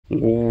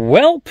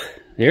Welp,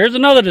 here's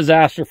another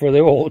disaster for the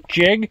old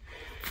Chig.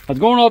 I was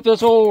going up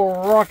this old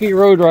rocky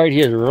road right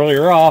here, really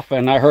rough,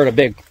 and I heard a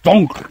big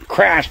thunk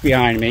crash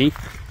behind me.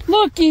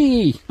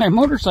 Looky, my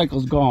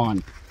motorcycle's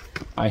gone.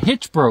 My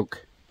hitch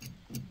broke.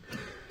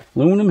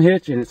 Aluminum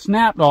hitch, and it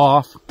snapped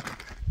off.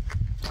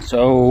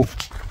 So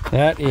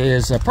that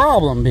is a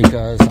problem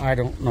because I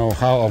don't know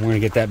how I'm going to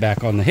get that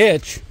back on the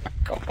hitch.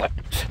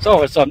 It's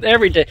always something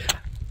every day.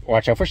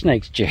 Watch out for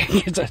snakes,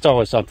 Chig. It's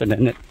always something,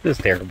 isn't it? It's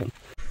terrible.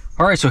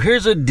 All right, so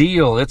here's the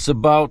deal. It's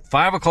about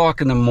 5 o'clock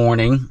in the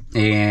morning,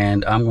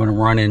 and I'm going to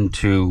run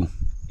into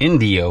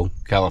Indio,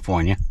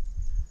 California,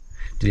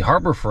 to the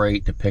Harbor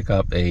Freight to pick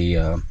up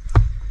a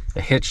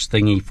hitch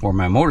thingy for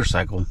my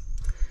motorcycle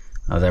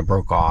that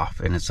broke off,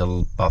 and it's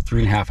about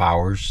 3.5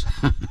 hours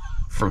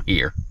from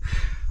here.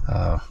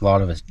 A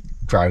lot of us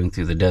driving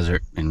through the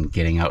desert and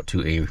getting out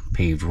to a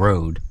paved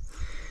road.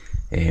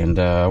 And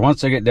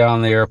once I get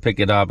down there,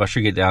 pick it up, I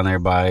should get down there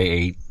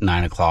by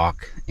 9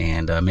 o'clock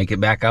and make it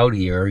back out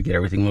here, get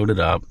everything loaded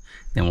up.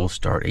 Then we'll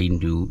start a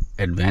new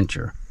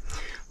adventure.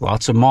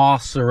 Lots of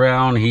moths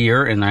around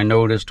here, and I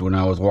noticed when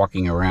I was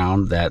walking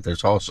around that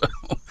there's also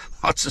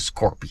lots of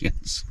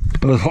scorpions.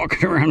 I was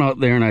walking around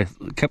out there and I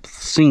kept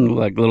seeing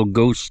like little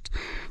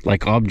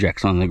ghost-like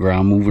objects on the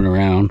ground moving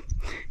around.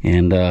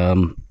 And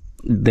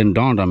then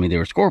dawned on me they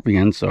were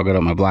scorpions, so I got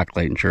out my black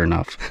light, and sure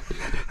enough,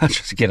 let's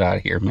just get out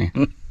of here,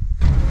 man.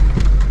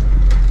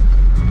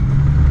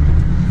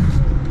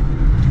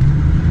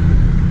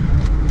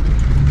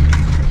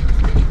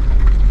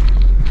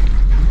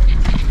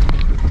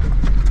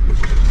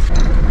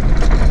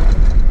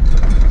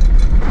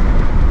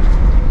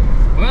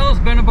 Well, it's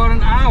been about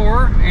an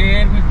hour,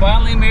 and we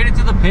finally made it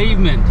to the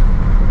pavement.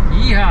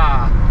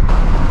 Yeehaw!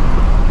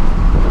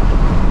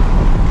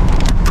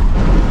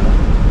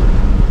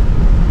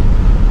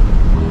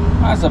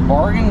 That's a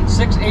bargain,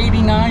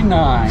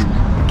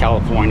 $6.89.9,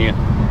 California.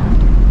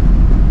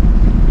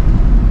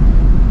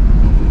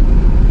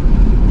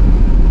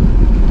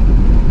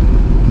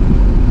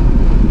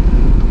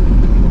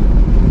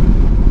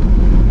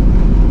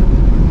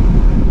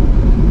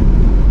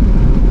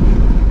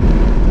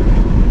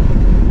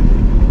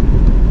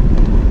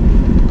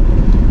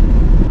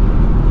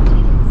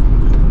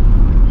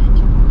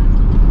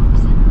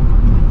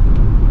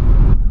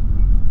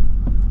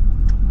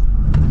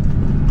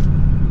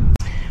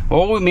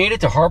 Well, we made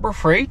it to Harbor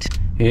Freight.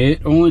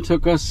 It only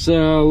took us a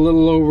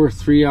little over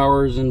 3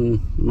 hours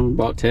and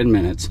about 10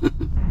 minutes.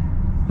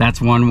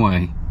 That's one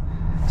way.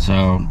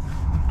 So,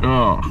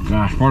 oh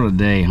gosh, what a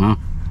day, huh?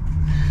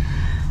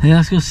 Hey,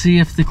 let's go see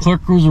if the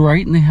clerk was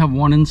right and they have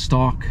one in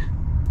stock.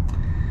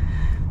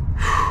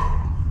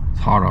 It's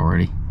hot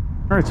already.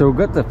 All right, so we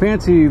got the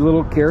fancy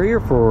little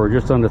carrier for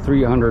just under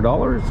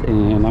 $300,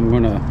 and I'm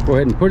gonna go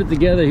ahead and put it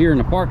together here in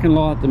the parking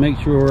lot to make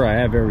sure I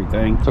have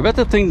everything. So I got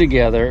the thing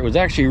together. It was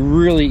actually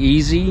really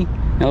easy.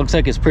 It looks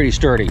like it's pretty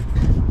sturdy.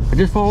 I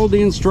just followed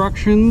the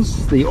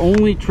instructions. The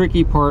only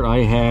tricky part I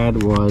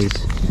had was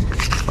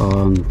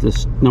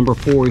this number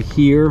 4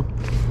 here.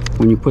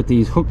 When you put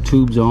these hook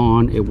tubes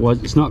on,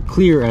 it's not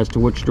clear as to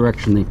which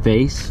direction they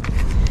face.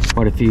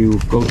 But if you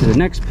go to the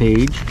next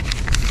page,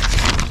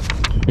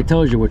 it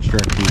tells you which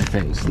direction they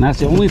face, and that's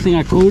the only thing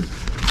I could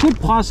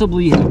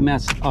possibly have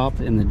messed up,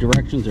 and the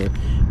directions are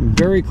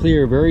very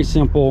clear, very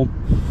simple.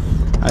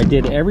 I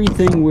did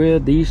everything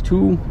with these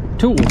two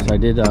tools. I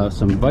did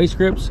some vice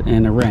grips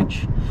and a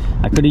wrench.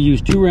 I could have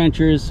used 2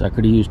 wrenches, I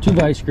could have used 2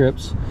 vice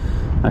grips,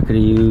 I could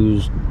have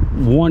used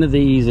one of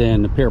these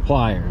and a pair of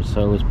pliers.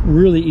 So it was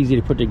really easy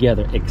to put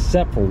together,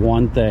 except for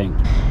one thing.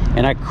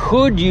 And I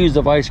could use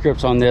the vice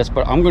grips on this,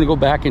 but I'm going to go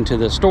back into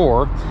the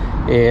store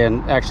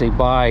and actually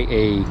buy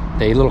a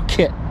little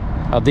kit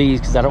of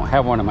these, because I don't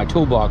have one in my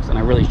toolbox, and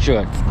I really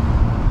should.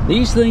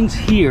 These things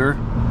here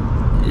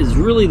is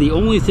really the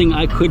only thing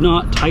I could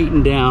not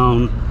tighten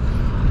down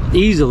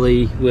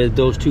easily with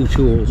those 2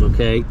 tools,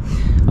 okay?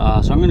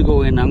 So I'm going to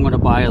go in, I'm going to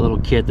buy a little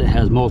kit that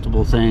has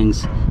multiple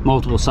things,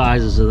 multiple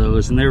sizes of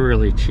those, and they're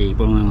really cheap.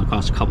 Only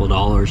cost a couple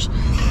dollars.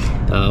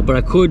 But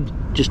I could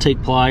just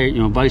take pliers,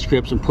 vice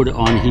grips, and put it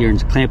on here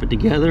and clamp it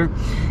together,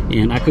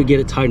 and I could get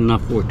it tight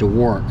enough for it to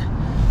work.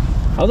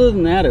 Other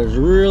than that, it was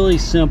really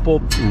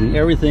simple, and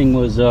everything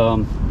was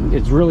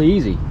it's really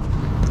easy.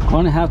 I'm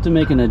going to have to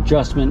make an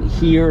adjustment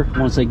here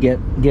once I get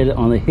it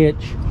on the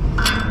hitch,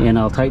 and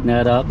I'll tighten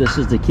that up. This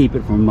is to keep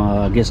it from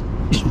I guess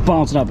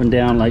bouncing up and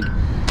down like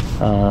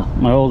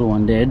my older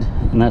one did,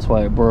 and that's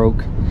why it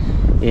broke.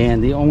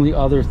 And the only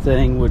other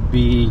thing would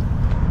be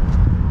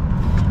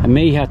I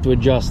may have to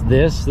adjust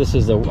this. This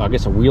is I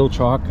guess a wheel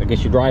chock. I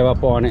guess you drive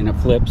up on it and it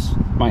flips.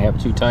 Might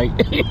have too tight.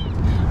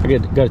 I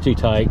got it too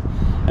tight.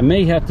 I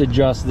may have to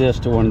adjust this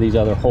to one of these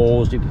other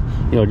holes.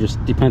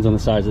 Just depends on the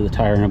size of the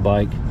tire in a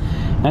bike.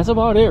 That's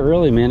about it,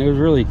 really, man. It was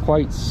really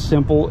quite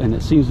simple, and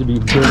it seems to be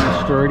very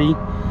sturdy.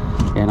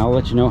 And I'll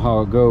let you know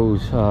how it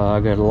goes. I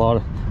got a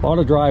lot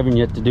of driving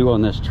yet to do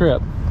on this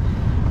trip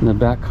in the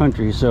back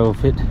country. So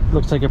if it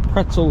looks like a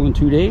pretzel in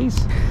 2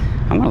 days,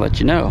 I'm gonna let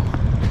you know.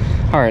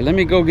 All right, let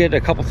me go get a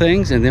couple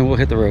things and then we'll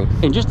hit the road.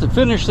 And just to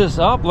finish this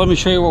up, let me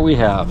show you what we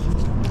have.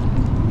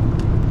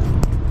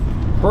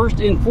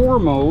 First and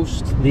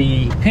foremost,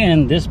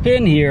 this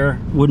pin here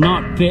would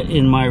not fit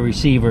in my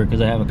receiver because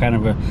I have a kind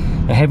of a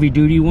heavy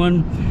duty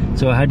one.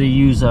 So I had to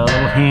use a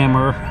little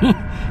hammer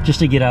just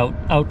to get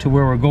out to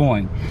where we're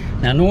going.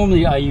 Now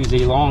normally I use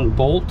a long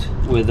bolt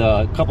with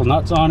a couple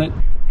nuts on it,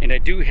 and I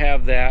do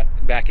have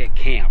that back at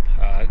camp.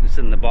 It's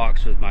in the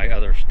box with my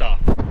other stuff.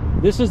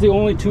 This is the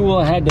only tool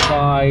I had to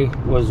buy,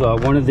 was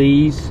one of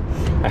these.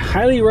 I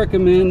highly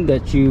recommend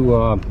that you,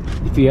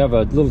 if you have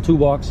a little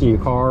toolbox in your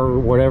car or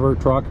whatever,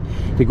 truck,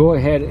 to go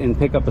ahead and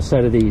pick up a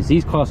set of these.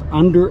 These cost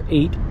under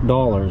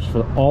 $8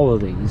 for all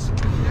of these.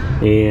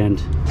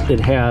 And it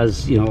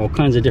has, you know, all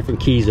kinds of different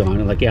keys on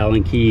it, like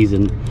Allen keys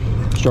and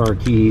star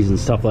keys and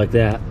stuff like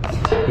that.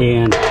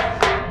 And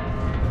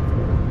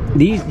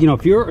these, you know,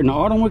 if you're an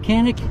auto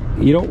mechanic,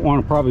 you don't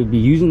want to probably be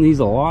using these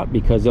a lot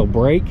because they'll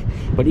break.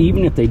 But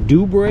even if they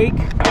do break,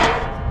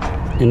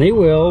 and they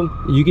will,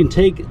 you can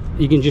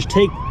just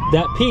take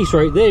that piece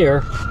right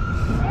there,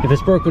 if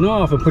it's broken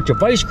off, and put your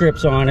vice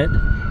grips on it,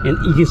 and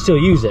you can still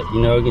use it.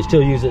 You know, you can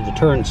still use it to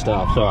turn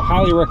stuff. So I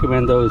highly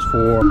recommend those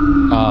for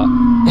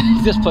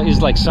this place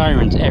is like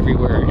sirens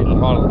everywhere, and a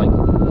lot of,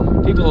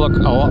 like, people look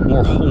a lot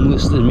more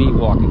homeless than me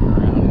walking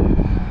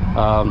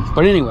around.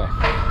 But anyway,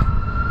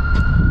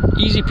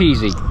 easy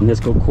peasy. And this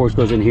of course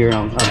goes in here, and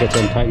I'll get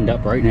them tightened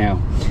up right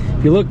now.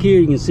 If you look here,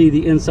 you can see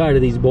the inside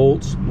of these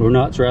bolts, or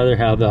nuts rather,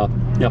 have a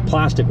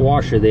plastic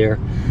washer there.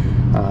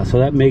 So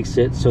that makes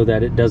it so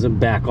that it doesn't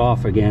back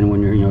off again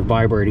when you're, you know,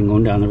 vibrating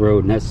going down the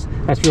road, and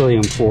that's really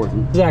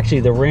important. This is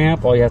actually the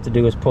ramp. All you have to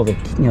do is pull the,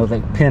 you know,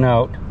 the pin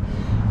out,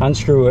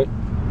 unscrew it,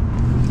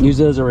 use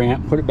it as a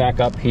ramp, put it back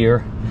up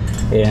here,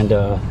 and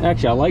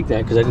actually I like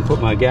that because I can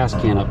put my gas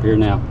can up here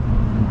now.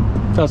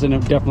 That's a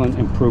definite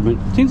improvement.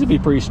 Seems to be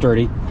pretty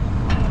sturdy.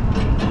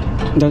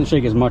 Doesn't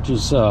shake as much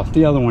as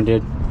the other one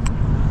did.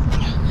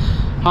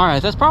 All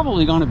right, that's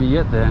probably going to be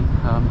it then.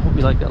 Hope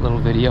you liked that little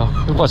video.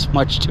 There wasn't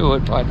much to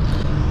it, but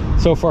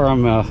so far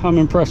I'm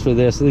impressed with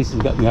this. At least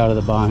it's got me out of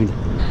the bind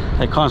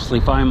I constantly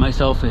find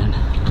myself in.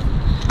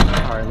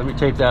 All right, let me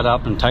take that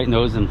up and tighten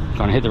those, and I'm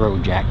gonna hit the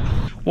road jack.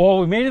 Well,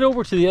 we made it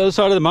over to the other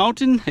side of the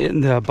mountain,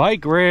 and the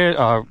bike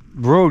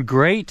rode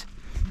great.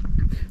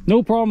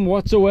 No problem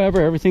whatsoever.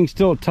 Everything's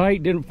still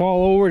tight, didn't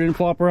fall over, didn't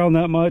flop around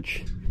that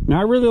much. And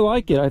I really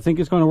like it. I think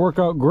it's going to work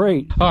out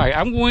great. All right,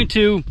 I'm going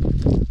to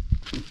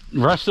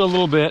rest it a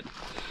little bit.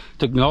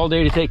 Took me all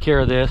day to take care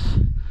of this.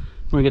 I'm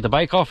gonna get the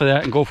bike off of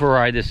that and go for a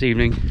ride this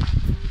evening,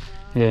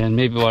 and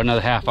maybe about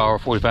another half hour,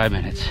 45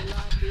 minutes.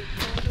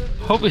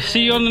 Hope to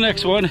see you on the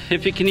next one,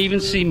 if you can even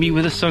see me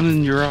with the sun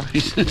in your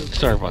eyes.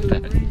 Sorry about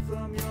that.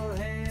 From your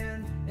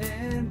hand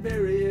and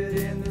bury it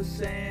in the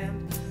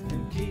sand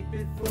and keep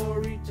it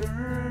for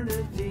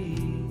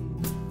eternity.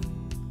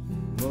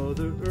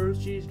 Mother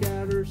Earth, she's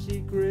got her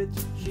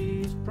secrets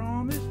she's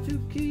promised to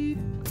keep,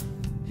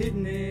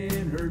 hidden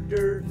in her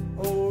dirt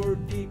or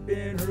deep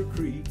in her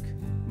creek.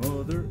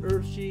 Mother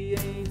Earth, she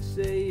ain't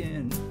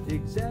saying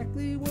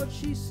exactly what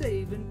she's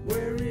saving,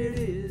 where it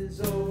is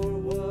or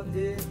what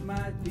it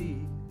might be.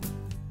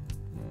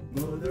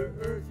 Mother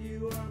Earth,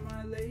 you are my